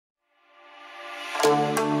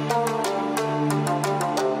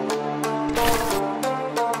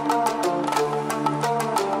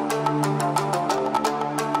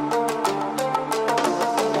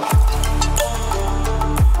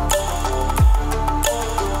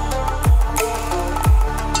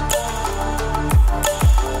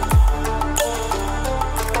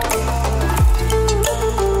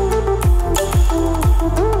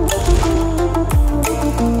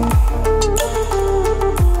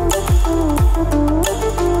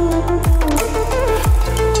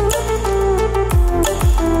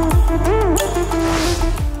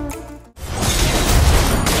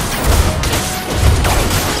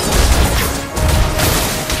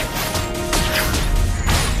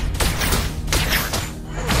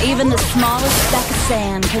Even the smallest speck of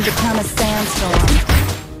sand can become a sandstorm.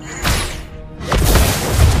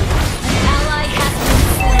 An ally has been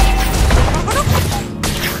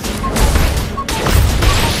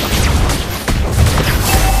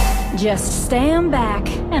slain. Just stand back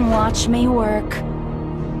and watch me work.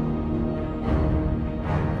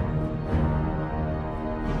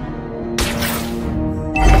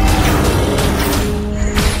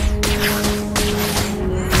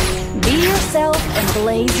 And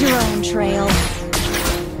blaze your own trail.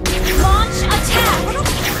 Launch attack!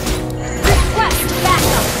 Request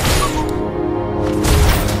backup!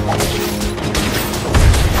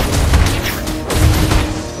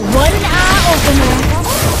 What an eye opener!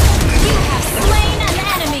 You have slain an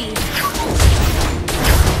enemy!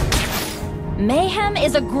 Mayhem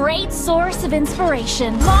is a great source of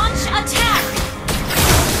inspiration. Launch attack!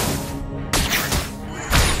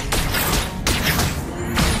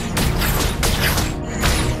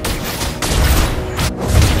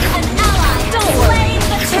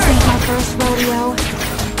 First rodeo.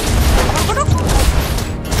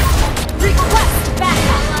 Request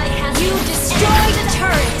backup. You destroyed a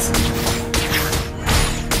turret.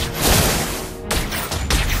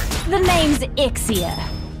 The name's Ixia.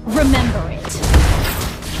 Remember it.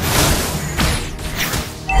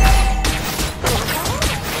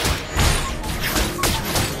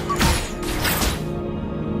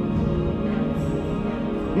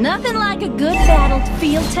 Nothing like a good battle to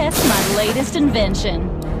field test my latest invention.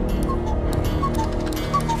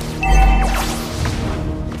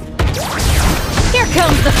 Here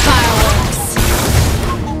comes the fireworks!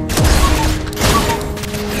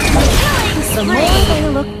 The more they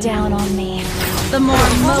look down on me, the more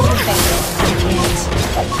motivated I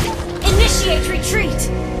get. Initiate retreat!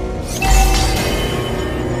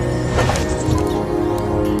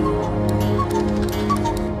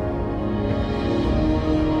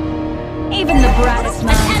 Even the brightest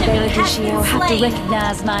minds of Ixia have to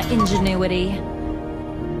recognize my ingenuity.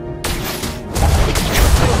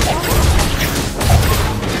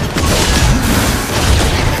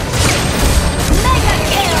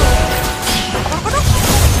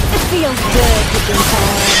 Feels good to be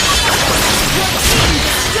tired. Your team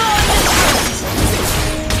destroyed the turret!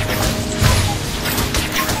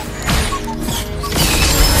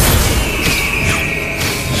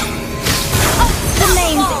 The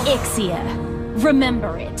name's Ixia.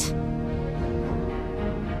 Remember it.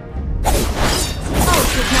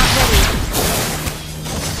 Ult is not ready.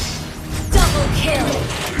 Double kill.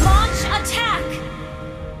 Launch attack!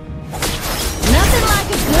 Nothing like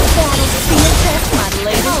a good battle to field test my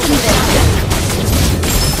latest invention.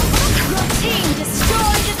 Your team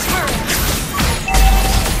destroyed a turret.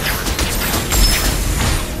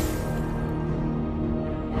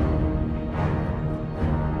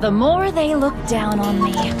 The more they look down on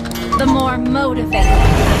me, the more motivated I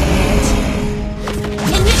get.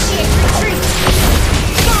 Initiate retreat.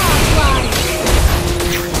 Godlike.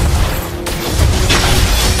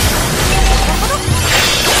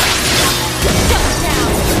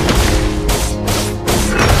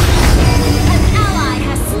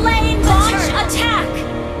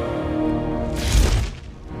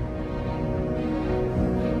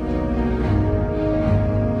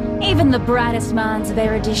 Even the brightest minds of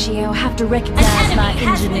Ixia have to recognize my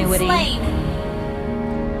ingenuity.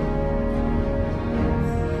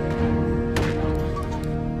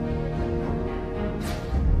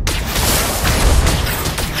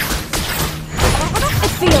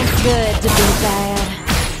 It feels good to be bad.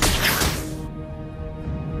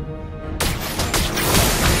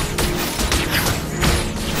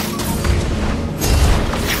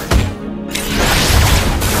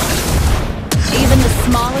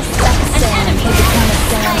 Smallest speck of sand can become a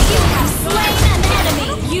sandstorm. You have slain an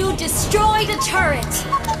enemy! You destroyed a turret!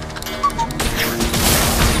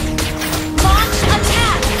 Launch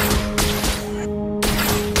attack!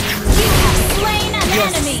 You have slain an enemy!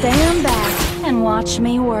 Just stand back and watch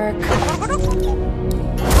me work.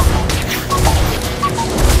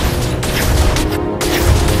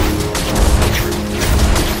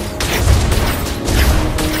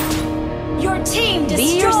 Your team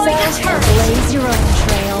destroyed a turret! Blaze your own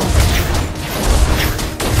trail.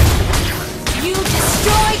 You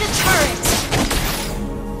destroyed a turret!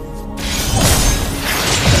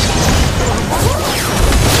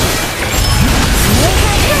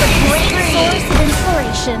 Mayhem is a great source of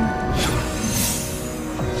inspiration.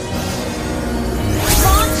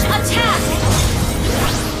 Launch attack!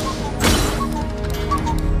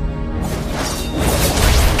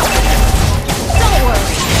 Don't worry,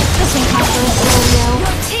 this ain't my first rodeo.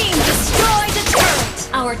 Your team destroyed a turret!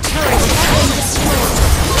 Our turret has been destroyed.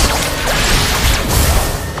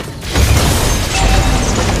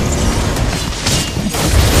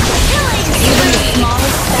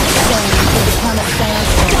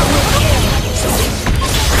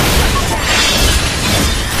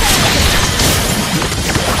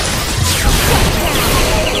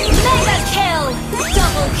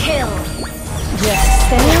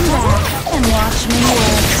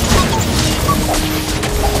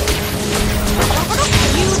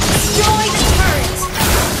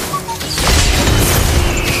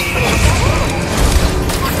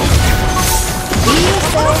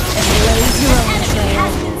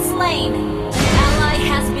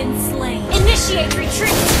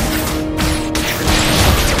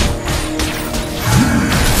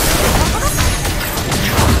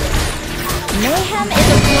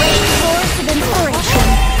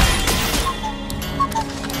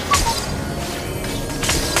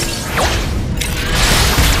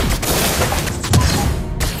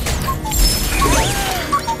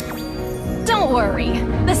 worry.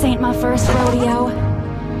 This ain't my first rodeo.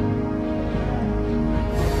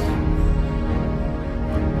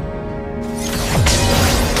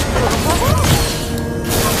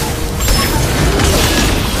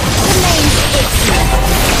 The name's Ixia.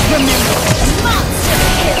 Remember, monster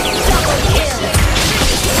kill, double kill.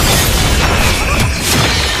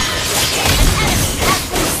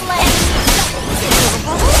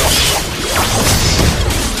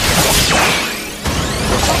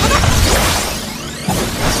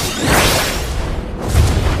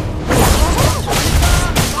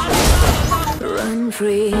 Run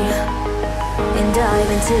free and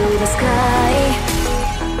dive into the sky.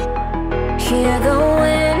 Hear the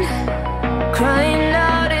wind crying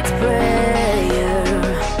out its prayer.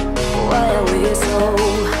 Why are we so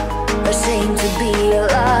ashamed to be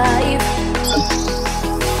alive?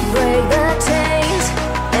 Break the chains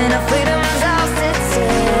and our freedom's ours to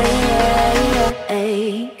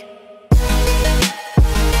take.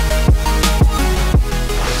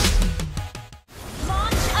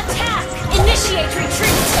 Launch attack! Initiate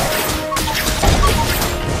retreat!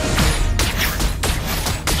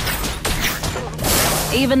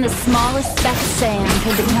 Even the smallest speck of sand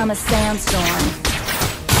can become a sandstorm.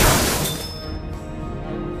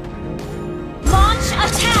 Launch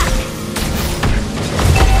attack!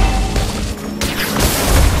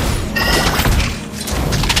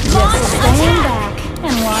 Launch stand attack!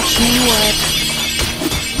 And watch me work.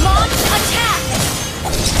 Launch attack!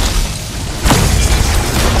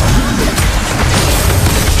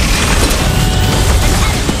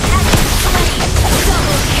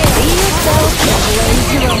 Be yourself and blaze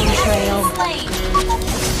your own trail.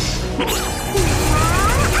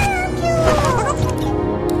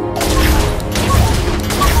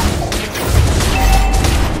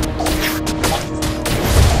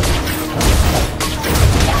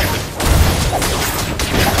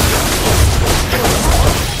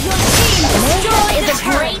 Your team is a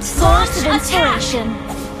great source of inspiration.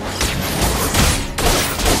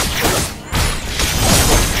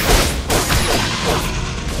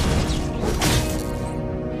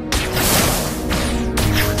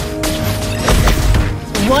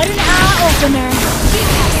 What an eye-opener! You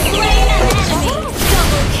have slain an enemy!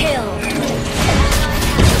 Double kill! An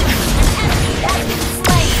enemy has been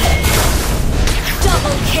slain!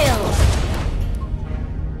 Double kill!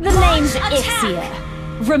 The name's Ixia.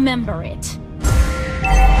 Remember it.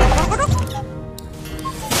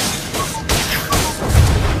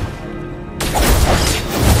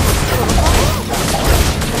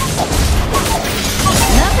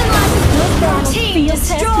 Nothing like a good battle field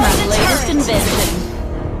test my latest invention.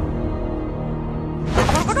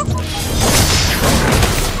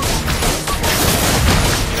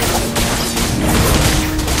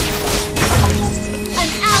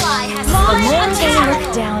 The more they look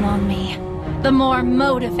down on me, the more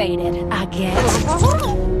motivated I get.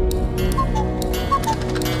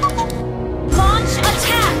 Launch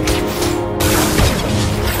attack!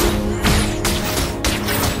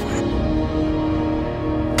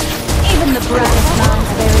 Even the brightest minds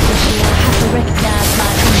of Ixia have to recognize my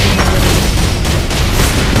ingenuity.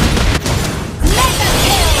 Mega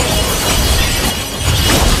kill!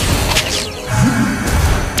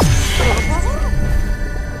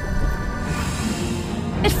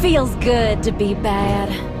 It feels good to be bad.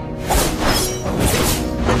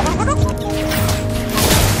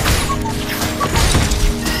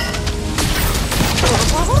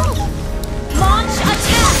 Launch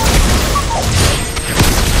attack!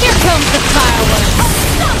 Here comes the fireworks!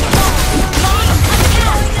 Launch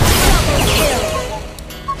attack! Double kill!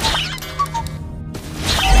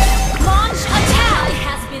 Launch attack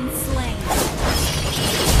has been slain.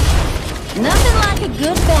 Nothing like a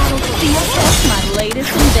good battlefield test my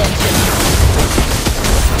latest invention.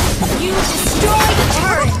 You destroy the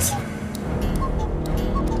turret!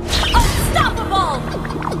 Unstoppable!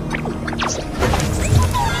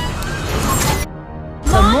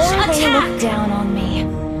 The more they look down on me,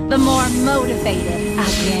 the more motivated I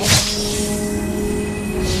get.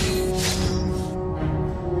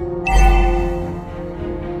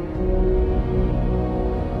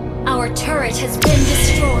 Our turret has been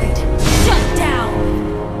destroyed. Shut down!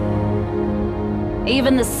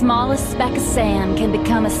 Even the smallest speck of sand can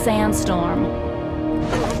become a sandstorm.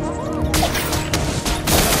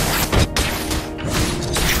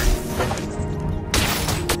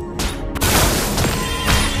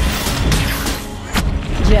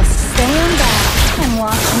 Just stand back and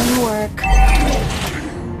watch me work.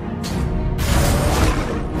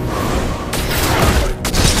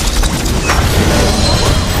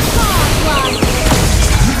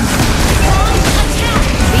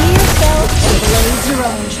 Be yourself and blaze your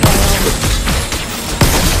own trail.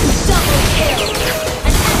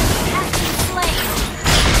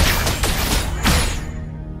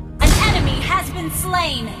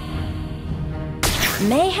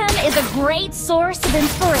 mayhem is a great source of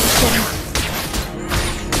inspiration.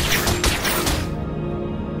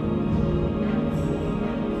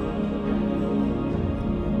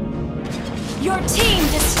 Your team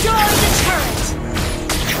destroyed the turret!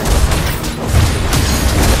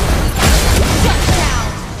 Shut down!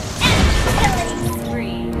 Enemy killing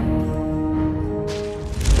spree!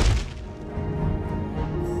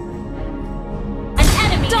 An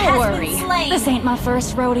enemy Don't has worry, been slain! this ain't my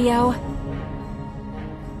first rodeo.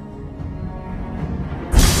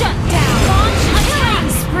 Shut down! Launch a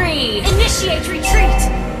killing spree! Initiate retreat!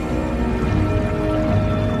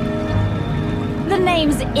 The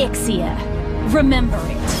name's Ixia. Remember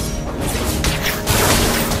it.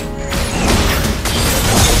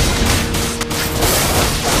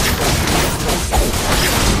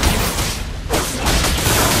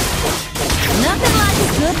 Nothing like a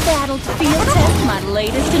good battle to field test my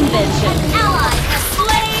latest invention. An ally has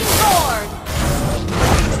slain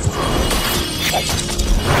Horde!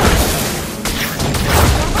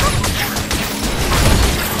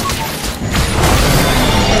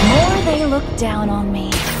 The more they look down on me,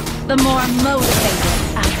 the more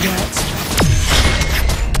motivated I get.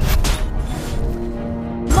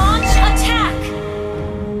 Launch attack!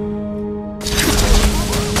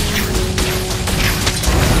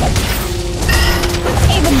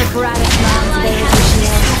 Even the brightest minds of age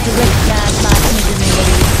have to recognize my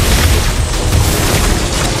ingenuity.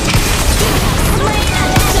 Slain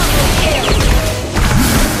and double kill!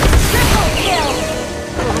 Triple kill!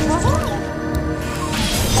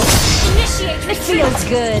 Initiate It retreat! feels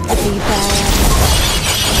good to be bad.